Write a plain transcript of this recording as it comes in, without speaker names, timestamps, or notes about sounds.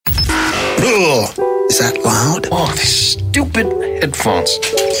Is that loud? Oh, these stupid headphones.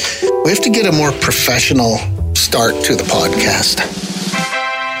 We have to get a more professional start to the podcast.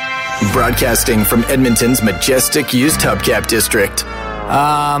 Broadcasting from Edmonton's majestic used hubcap district.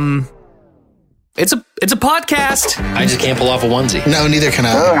 It's a podcast. I just can't pull off a onesie. No, neither can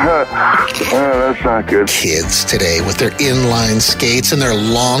I. That's not good. Kids today with their inline skates and their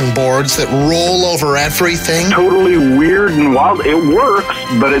long boards that roll over everything. Totally weird and wild. It works,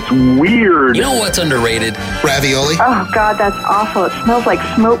 but it's weird. You know what's underrated? Ravioli? Oh, God, that's awful. It smells like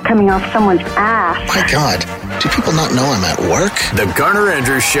smoke coming off someone's ass. My God, do people not know I'm at work? The Garner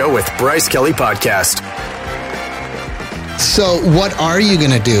Andrews Show with Bryce Kelly Podcast. So what are you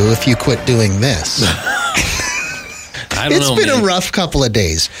going to do if you quit doing this? I don't know, It's been man. a rough couple of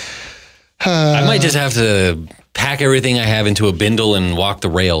days. I might just have to pack everything I have into a bindle and walk the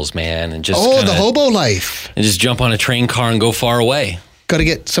rails, man, and just the hobo life. and just jump on a train car and go far away. Got to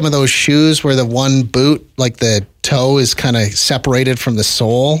get some of those shoes where the one boot, like the toe, is kind of separated from the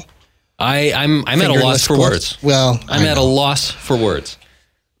sole. I'm at a loss Fingerless for gloves. words. Well, I'm at a loss for words.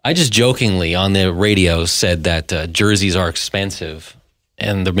 I just jokingly on the radio said that jerseys are expensive,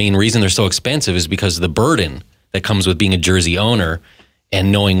 and the main reason they're so expensive is because of the burden that comes with being a jersey owner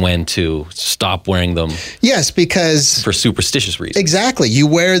and knowing when to stop wearing them Yes, because for superstitious reasons. exactly, you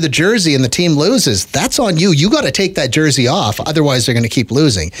wear the jersey and the team loses. That's on you. You got to take that jersey off. Otherwise, they're going to keep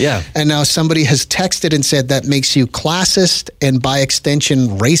losing. Yeah. And now somebody has texted and said that makes you classist and by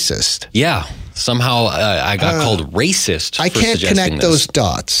extension racist. Yeah. Somehow I got called racist. I for can't suggesting connect this. those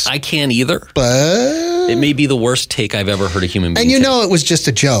dots. I can't either. But It may be the worst take I've ever heard a human being and you take. know it was just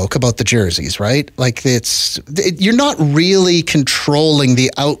a joke about the jerseys, right? Like you're not really controlling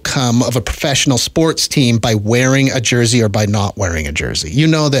the outcome of a professional sports team by wearing a jersey or by not wearing a jersey. You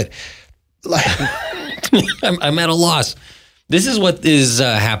know that. Like, I'm at a loss. This is what is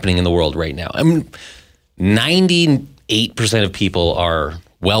happening in the world right now. 98% of people are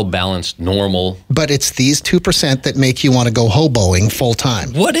well-balanced, normal. but it's these 2% that make you want to go hoboing full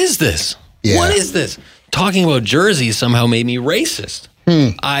time. What is this? Yeah. What is this? Talking about jerseys somehow made me racist.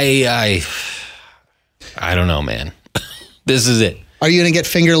 I don't know, man. This is it. Are you going to get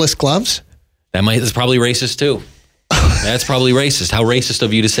fingerless gloves? That's probably racist too. That's probably racist. How racist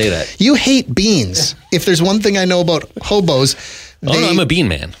of you to say that? You hate beans. If there's one thing I know about hobos, Oh, no, I'm a bean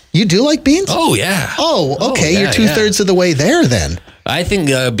man. You do like beans? Oh, yeah. Oh, okay. yeah, You're 2/3 of the way there then. I think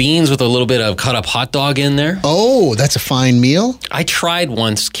beans with a little bit of cut up hot dog in there. Oh, that's a fine meal. I tried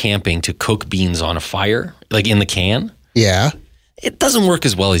once camping to cook beans on a fire, like in the can. Yeah. It doesn't work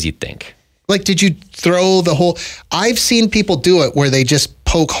as well as you'd think. Like, did you throw the whole... I've seen people do it where they just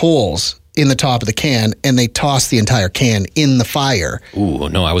poke holes in the top of the can and they toss the entire can in the fire. Ooh,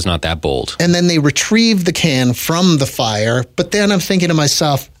 no, I was not that bold. And then they retrieve the can from the fire. But then I'm thinking to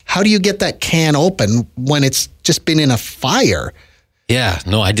myself, how do you get that can open when it's just been in a fire? Yeah,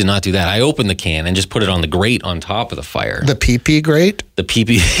 no, I did not do that. I opened the can and just put it on the grate on top of the fire. The pee-pee grate? The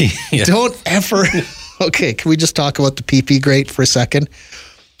pee-pee. Yeah. Don't ever... Okay, can we just talk about the pee-pee grate for a second?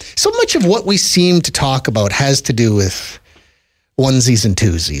 So much of what we seem to talk about has to do with onesies and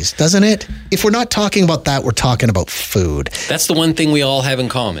twosies, doesn't it? If we're not talking about that, we're talking about food. That's the one thing we all have in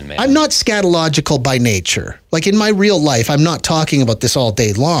common, man. I'm not scatological by nature. Like in my real life, I'm not talking about this all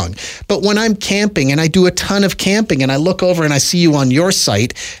day long. But when I'm camping, and I do a ton of camping, and I look over and I see you on your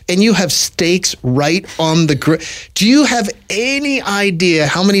site, and you have steaks right on the grill. Do you have any idea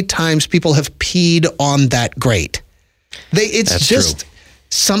how many times people have peed on that grate? It's That's just... true.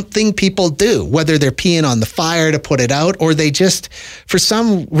 Something people do, whether they're peeing on the fire to put it out, or they just, for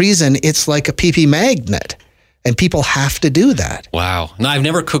some reason, it's like a pee-pee magnet, and people have to do that. Wow. No, I've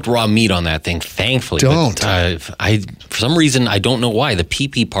never cooked raw meat on that thing, thankfully. Don't. But, for some reason, I don't know why, the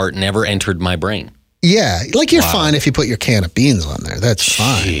pee-pee part never entered my brain. Yeah, like you're Wow. fine if you put your can of beans on there. That's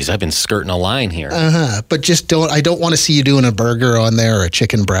fine. Jeez, I've been skirting a line here. But just I don't want to see you doing a burger on there or a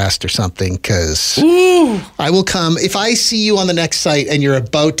chicken breast or something, because I will come. If I see you on the next site and you're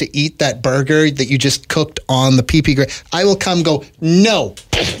about to eat that burger that you just cooked on the pee-pee grate, I will come go, no,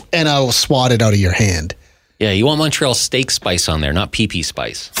 and I will swat it out of your hand. Yeah, you want Montreal steak spice on there, not pee-pee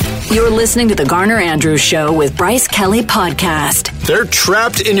spice. You're listening to the Garner Andrews Show with Bryce Kelly Podcast. They're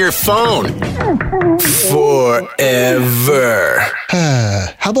trapped in your phone forever.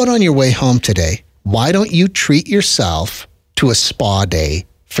 How about on your way home today? Why don't you treat yourself to a spa day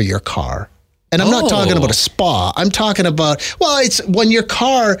for your car? And I'm not talking about a spa. I'm talking about, it's when your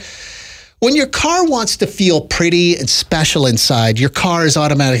car wants to feel pretty and special inside, your car is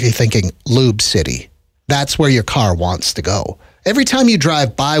automatically thinking Lube City. That's where your car wants to go. Every time you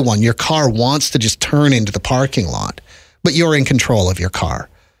drive by one, your car wants to just turn into the parking lot, but you're in control of your car.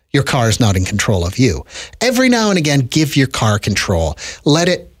 your car is not in control of you. Every now and again, give your car control. Let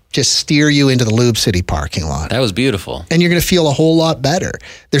it just steer you into the Lube City parking lot. That was beautiful. And you're going to feel a whole lot better.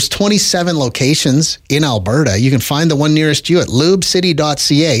 There's 27 locations in Alberta. You can find the one nearest you at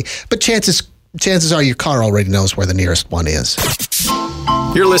lubecity.ca, but chances are your car already knows where the nearest one is.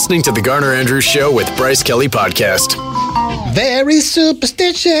 You're listening to the Garner Andrews Show with Bryce Kelly Podcast. Very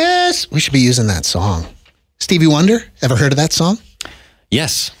superstitious. We should be using that song. Stevie Wonder, ever heard of that song?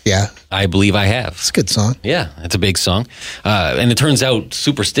 Yes. Yeah. I believe I have. It's a good song. Yeah, it's a big song. And it turns out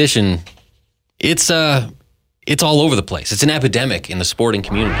Superstition, it's all over the place. It's an epidemic in the sporting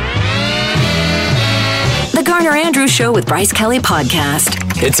community. The Garner Andrews Show with Bryce Kelly Podcast.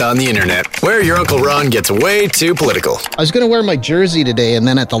 It's on the internet, where your Uncle Ron gets way too political. I was going to wear my jersey today, and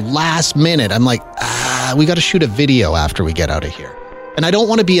then at the last minute, I'm like, we got to shoot a video after we get out of here. And I don't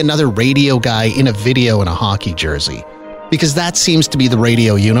want to be another radio guy in a video in a hockey jersey, because that seems to be the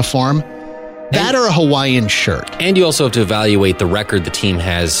radio uniform. That or a Hawaiian shirt. And you also have to evaluate the record the team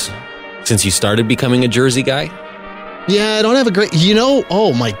has since you started becoming a jersey guy. Yeah, I don't have a great...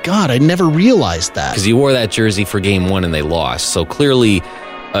 oh my God, I never realized that. Because you wore that jersey for game 1 and they lost. So clearly,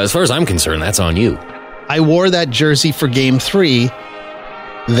 as far as I'm concerned, that's on you. I wore that jersey for game 3.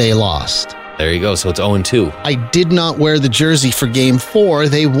 They lost. There you go. So it's 0-2. I did not wear the jersey for game 4.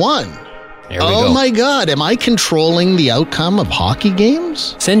 They won. There we go. Oh my God, am I controlling the outcome of hockey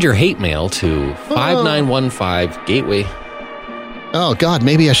games? Send your hate mail to 5915 Gateway. Oh God,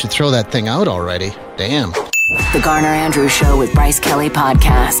 maybe I should throw that thing out already. Damn. The Garner Andrews Show with Bryce Kelly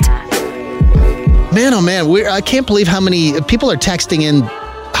Podcast. Man, oh man, I can't believe how many people are texting in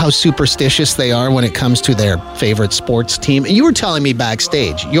how superstitious they are when it comes to their favorite sports team. You were telling me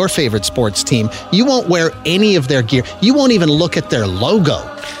backstage, your favorite sports team, you won't wear any of their gear. You won't even look at their logo.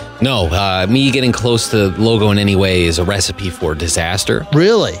 No, me getting close to the logo in any way is a recipe for disaster.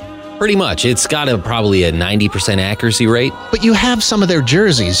 Really? Pretty much. It's got probably a 90% accuracy rate. But you have some of their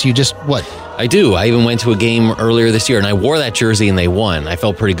jerseys. You just, what? I do. I even went to a game earlier this year, and I wore that jersey, and they won. I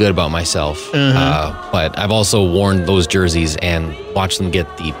felt pretty good about myself. But I've also worn those jerseys and watched them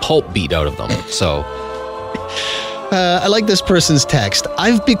get the pulp beat out of them. So... I like this person's text.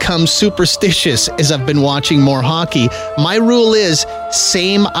 I've become superstitious as I've been watching more hockey. My rule is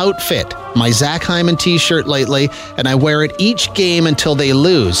same outfit. My Zach Hyman t-shirt lately, and I wear it each game until they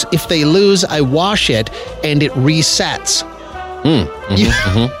lose. If they lose, I wash it, and it resets.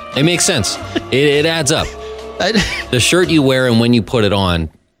 It makes sense. It adds up. The shirt you wear and when you put it on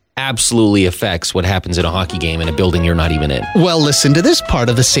absolutely affects what happens in a hockey game in a building you're not even in. Well, listen to this part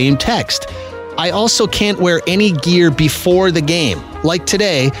of the same text. I also can't wear any gear before the game. Like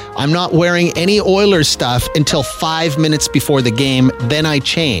today, I'm not wearing any Oilers stuff until 5 minutes before the game, then I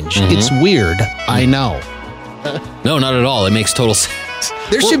change. It's weird, I know. No, not at all. It makes total sense.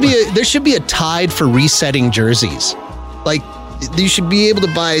 There should be a tide for resetting jerseys. Like, you should be able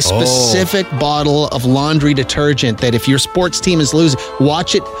to buy a specific bottle of laundry detergent that if your sports team is losing,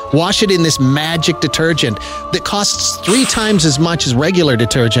 wash it in this magic detergent that costs 3 times as much as regular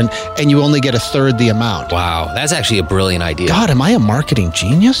detergent, and you only get a third the amount. Wow, that's actually a brilliant idea. God, am I a marketing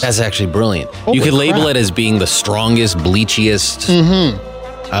genius? That's actually brilliant. Holy you could label crap. it as being the strongest, bleachiest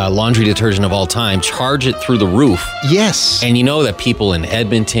laundry detergent of all time. Charge it through the roof. Yes. And you know that people in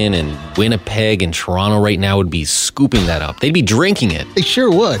Edmonton and Winnipeg and Toronto right now would be scooping that up. They'd be drinking it. They sure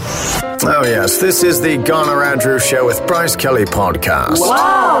would. Oh yes, this is the Garner Andrews Show with Bryce Kelly Podcast.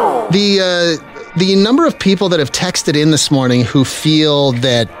 Wow. The number of people that have texted in this morning who feel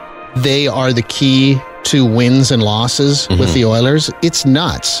that they are the key to wins and losses with the Oilers, it's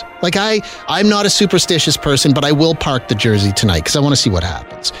nuts. Like, I'm not a superstitious person, but I will park the jersey tonight because I want to see what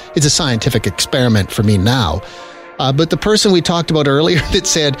happens. It's a scientific experiment for me now. But the person we talked about earlier that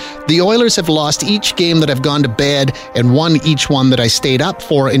said, the Oilers have lost each game that I've gone to bed and won each one that I stayed up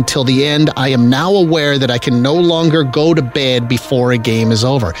for until the end. I am now aware that I can no longer go to bed before a game is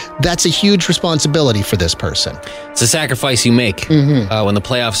over. That's a huge responsibility for this person. It's a sacrifice you make. When the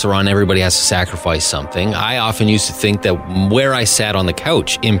playoffs are on, everybody has to sacrifice something. I often used to think that where I sat on the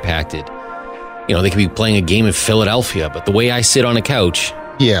couch impacted. You know, they could be playing a game in Philadelphia, but the way I sit on a couch,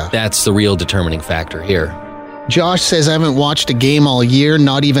 that's the real determining factor here. Josh says, I haven't watched a game all year,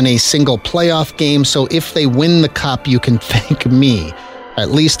 not even a single playoff game, so if they win the cup, you can thank me. At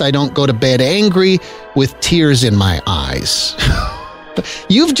least I don't go to bed angry with tears in my eyes.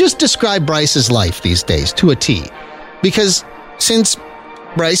 You've just described Bryce's life these days to a T. Because since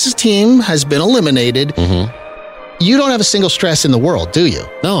Bryce's team has been eliminated, you don't have a single stress in the world, do you?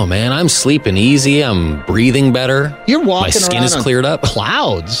 No, man, I'm sleeping easy. I'm breathing better. You're walking My skin around is on cleared up.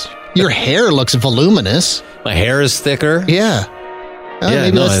 Clouds. Your hair looks voluminous. My hair is thicker. Yeah.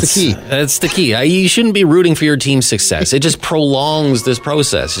 Maybe that's the key. That's the key. You shouldn't be rooting for your team's success. It just prolongs this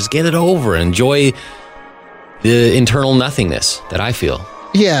process. Just get it over. Enjoy the internal nothingness that I feel.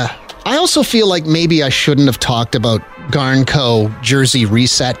 Yeah. I also feel like maybe I shouldn't have talked about Garn Co. Jersey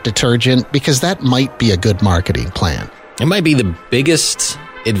Reset detergent because that might be a good marketing plan. It might be the biggest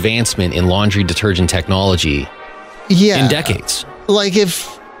advancement in laundry detergent technology in decades. Like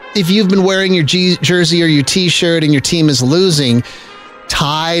if you've been wearing your jersey or your T-shirt and your team is losing,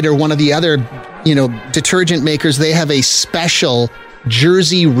 Tide or one of the other, detergent makers, they have a special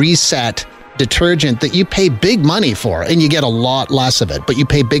Jersey Reset detergent that you pay big money for and you get a lot less of it, but you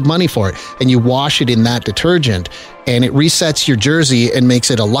pay big money for it and you wash it in that detergent and it resets your jersey and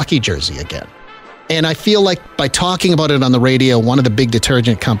makes it a lucky jersey again. And I feel like by talking about it on the radio, one of the big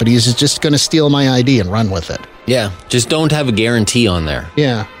detergent companies is just going to steal my idea and run with it. Yeah, just don't have a guarantee on there.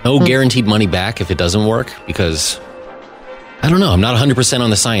 Yeah. No guaranteed money back if it doesn't work because, I don't know, I'm not 100% on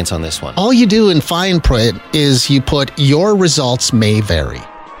the science on this one. All you do in fine print is you put your results may vary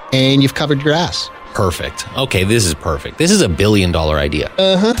and you've covered your ass. Perfect. Okay, this is perfect. This is $1 billion idea.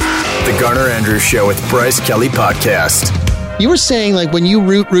 The Garner Andrews Show with Bryce Kelly Podcast. You were saying like when you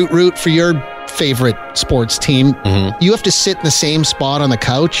root for your favorite sports team, you have to sit in the same spot on the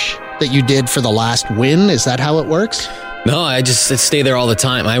couch that you did for the last win? Is that how it works? No, I just stay there all the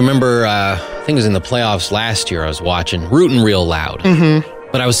time. I remember, I think it was in the playoffs last year, I was rooting real loud.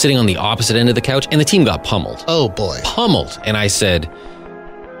 But I was sitting on the opposite end of the couch and the team got pummeled. Oh boy. Pummeled. And I said,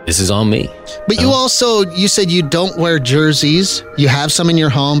 this is on me. But you said you don't wear jerseys. You have some in your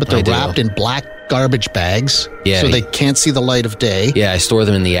home, but they're wrapped in black garbage bags. Yeah. So they can't see the light of day. Yeah, I store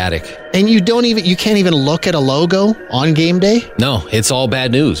them in the attic. And you can't even look at a logo on game day? No, it's all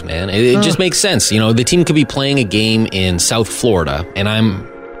bad news, man. It just makes sense. The team could be playing a game in South Florida and I'm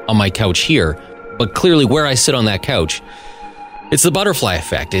on my couch here, but clearly where I sit on that couch, it's the butterfly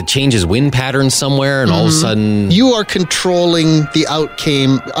effect. It changes wind patterns somewhere and all of a sudden... You are controlling the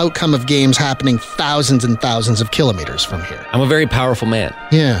outcome of games happening thousands and thousands of kilometers from here. I'm a very powerful man.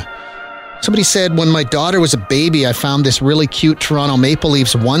 Yeah. Somebody said, when my daughter was a baby, I found this really cute Toronto Maple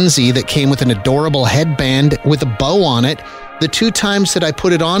Leafs onesie that came with an adorable headband with a bow on it. The 2 times that I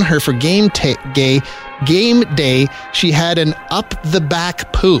put it on her for game day, she had an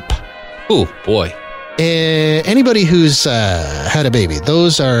up-the-back poop. Oh, boy. Anybody who's had a baby,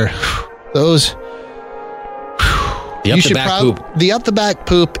 those. The up-the-back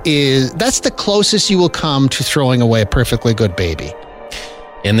poop that's the closest you will come to throwing away a perfectly good baby.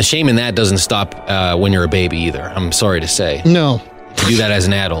 And the shame in that doesn't stop when you're a baby either. I'm sorry to say. No. If you do that as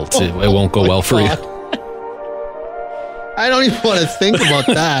an adult, it won't go well for you. I don't even want to think about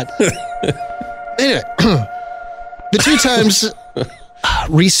that. Anyway, the 2 times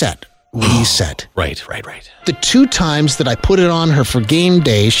reset. Right. The 2 times that I put it on her for game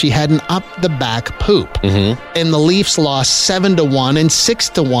day, she had an up-the-back poop. And the Leafs lost 7-1 and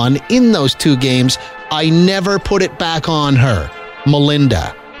 6-1 in those 2 games. I never put it back on her.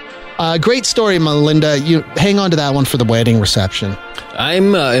 Melinda. Great story, Melinda. You hang on to that one for the wedding reception.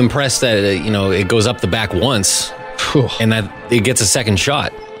 I'm impressed that, it goes up the back once and that it gets a second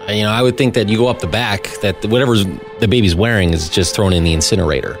shot. I would think that you go up the back, that whatever the baby's wearing is just thrown in the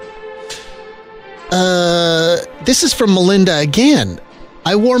incinerator. This is from Melinda again.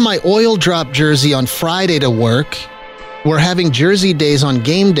 I wore my oil drop jersey on Friday to work. We're having jersey days on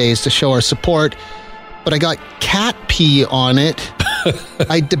game days to show our support, but I got cat pee on it.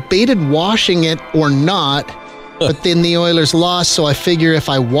 I debated washing it or not, but then the Oilers lost, so I figure if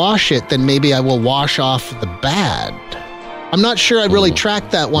I wash it, then maybe I will wash off the bad. I'm not sure I really tracked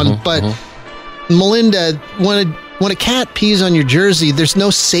that one, but Melinda, when a cat pees on your jersey, there's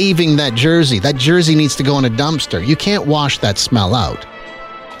no saving that jersey. That jersey needs to go in a dumpster. You can't wash that smell out.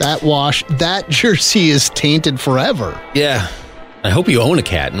 That jersey is tainted forever. Yeah. I hope you own a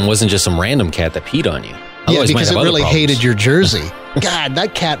cat and it wasn't just some random cat that peed on you. Otherwise, yeah, because it really hated your jersey. God,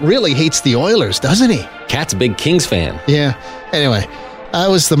 that cat really hates the Oilers, doesn't he? Cat's a big Kings fan. Yeah. Anyway, that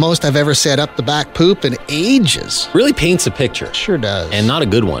was the most I've ever said up the back poop in ages. Really paints a picture. Sure does. And not a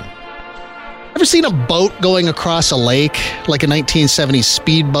good one. Ever seen a boat going across a lake, like a 1970s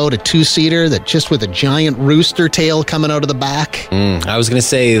speedboat, a 2-seater, that just with a giant rooster tail coming out of the back? I was going to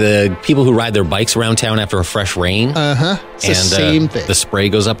say the people who ride their bikes around town after a fresh rain. It's the same thing. The spray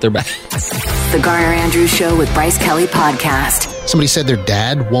goes up their back. The Garner Andrews Show with Bryce Kelly Podcast. Somebody said their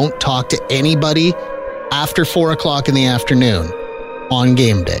dad won't talk to anybody after 4 o'clock in the afternoon on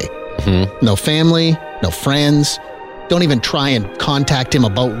game day. No family, no friends. Don't even try and contact him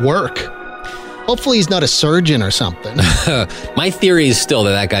about work. Hopefully he's not a surgeon or something. My theory is still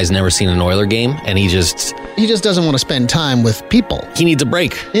that guy's never seen an Oiler game, and he just He just doesn't want to spend time with people. He needs a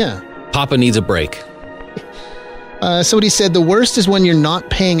break. Yeah. Papa needs a break. Somebody said the worst is when you're not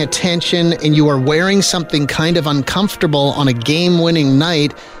paying attention and you are wearing something kind of uncomfortable on a game-winning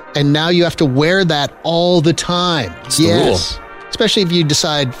night, and now you have to wear that all the time. It's the rule. Especially if you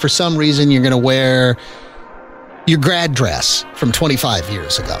decide for some reason you're going to wear your grad dress from 25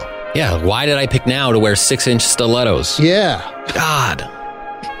 years ago. Yeah, why did I pick now to wear 6-inch stilettos? Yeah. God.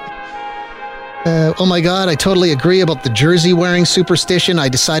 Oh my God, I totally agree about the jersey wearing superstition. I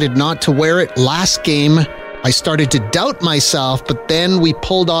decided not to wear it last game. I started to doubt myself, but then we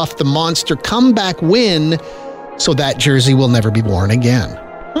pulled off the monster comeback win, so that jersey will never be worn again.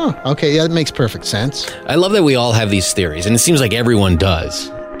 Huh, okay, yeah, that makes perfect sense. I love that we all have these theories, and it seems like everyone does.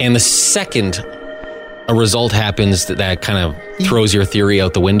 And the second a result happens that kind of throws your theory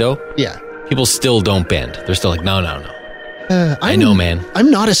out the window, yeah, people still don't bend. They're still like, no. I know, man. I'm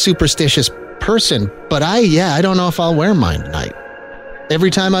not a superstitious person, but I don't know if I'll wear mine tonight.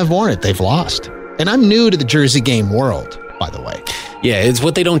 Every time I've worn it, they've lost. And I'm new to the jersey game world, by the way. Yeah, it's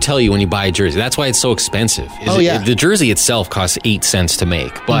what they don't tell you when you buy a jersey. That's why it's so expensive. The jersey itself costs 8 cents to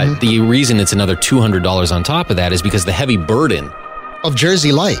make, but the reason it's another $200 on top of that is because the heavy burden of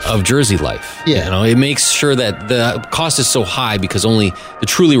jersey life. Yeah. You know, it makes sure that the cost is so high because only the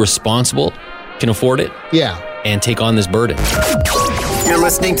truly responsible can afford it. Yeah. And take on this burden. You're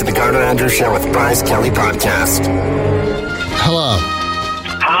listening to the Garner and Andrews Show with Bryce Kelly Podcast. Hello.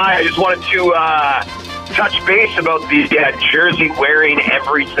 Hi, I just wanted to touch base about the jersey wearing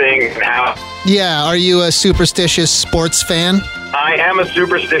everything and how. Yeah, are you a superstitious sports fan? I am a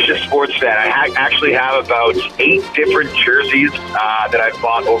superstitious sports fan. I actually have about 8 different jerseys that I've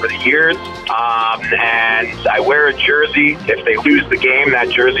bought over the years. And I wear a jersey. If they lose the game, that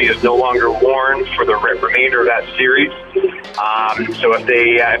jersey is no longer worn for the remainder of that series. So if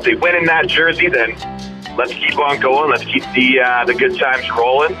they win in that jersey, then let's keep on going. Let's keep the good times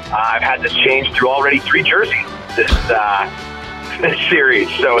rolling. I've had this change through already 3 jerseys this series.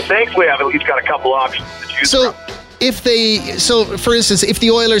 So thankfully, I've at least got a couple options to choose from. For instance, if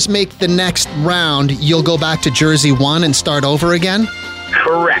the Oilers make the next round, you'll go back to jersey 1 and start over again?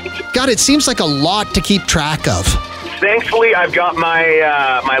 Correct. God, it seems like a lot to keep track of. Thankfully, I've got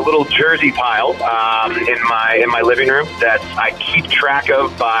my little jersey pile in my living room that I keep track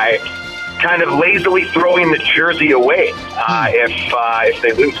of by kind of lazily throwing the jersey away if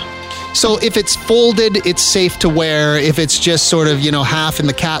they lose. So if it's folded, it's safe to wear. If it's just sort of, half in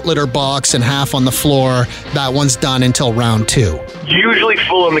the cat litter box and half on the floor, that one's done until round 2. Usually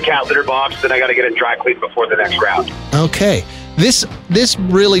full in the cat litter box, then I got to get it dry cleaned before the next round. Okay. This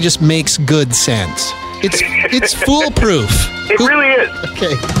really just makes good sense. It's foolproof. It really is.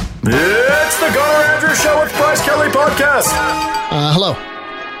 Okay. It's the Garner and Andrews Show with Bryce Kelly Podcast. Hello.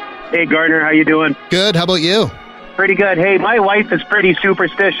 Hey, Garner, how you doing? Good. How about you? Pretty good. Hey, my wife is pretty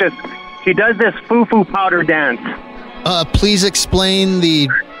superstitious. She does this foo-foo powder dance. Please explain the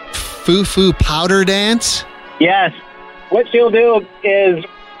foo-foo powder dance? Yes. What she'll do is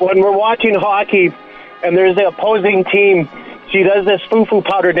when we're watching hockey and there's the opposing team, she does this foo-foo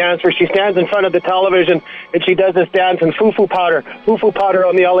powder dance where she stands in front of the television and she does this dance and foo-foo powder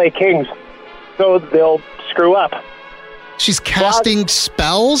on the LA Kings. So they'll screw up. She's casting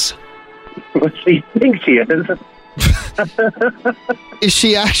spells? She thinks she is. Is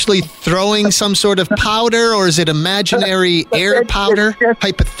she actually throwing some sort of powder, or is it imaginary air powder?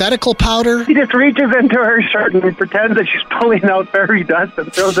 Hypothetical powder? She just reaches into her shirt and pretends that she's pulling out fairy dust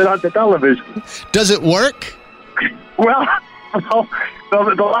and throws it on the television. Does it work? Well, so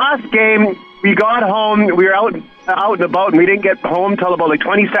the last game, we got home, we were out and about, and we didn't get home till about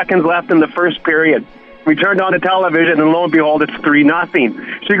 20 seconds left in the first period. We turned on the television, and lo and behold, it's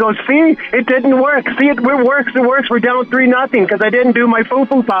 3-0. She goes, see, it didn't work. See, it works. We're down 3-0 because I didn't do my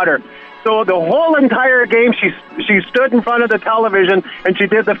foo-foo powder. So the whole entire game, she stood in front of the television, and she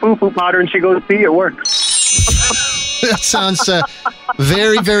did the foo-foo powder, and she goes, see, it works. That sounds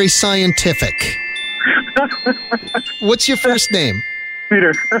very, very scientific. What's your first name?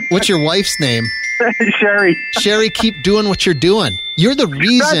 Peter. What's your wife's name? Sherry. Sherry, keep doing what you're doing. You're the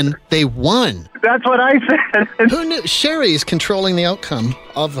reason they won. That's what I said. Who knew? Sherry is controlling the outcome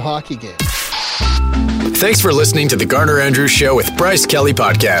of the hockey game. Thanks for listening to the Garner Andrews Show with Bryce Kelly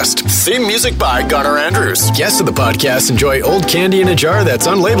Podcast. Theme music by Garner Andrews. Guests of the podcast enjoy old candy in a jar that's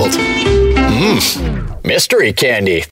unlabeled. Mystery candy.